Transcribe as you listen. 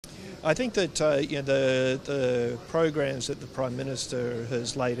I think that the programs that the Prime Minister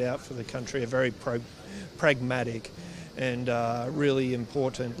has laid out for the country are very pragmatic and really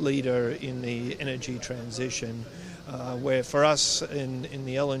important leader in the energy transition. Where for us in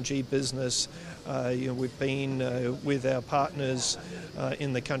the LNG business, we've been with our partners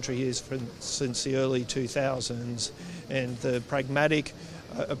in the country here since the early 2000s, and the pragmatic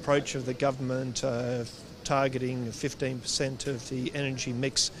approach of the government targeting 15% of the energy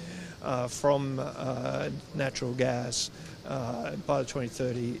mix from natural gas by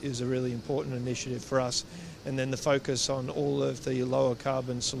 2030 is a really important initiative for us. And then the focus on all of the lower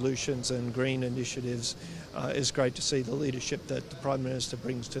carbon solutions and green initiatives is great to see the leadership that the Prime Minister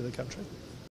brings to the country.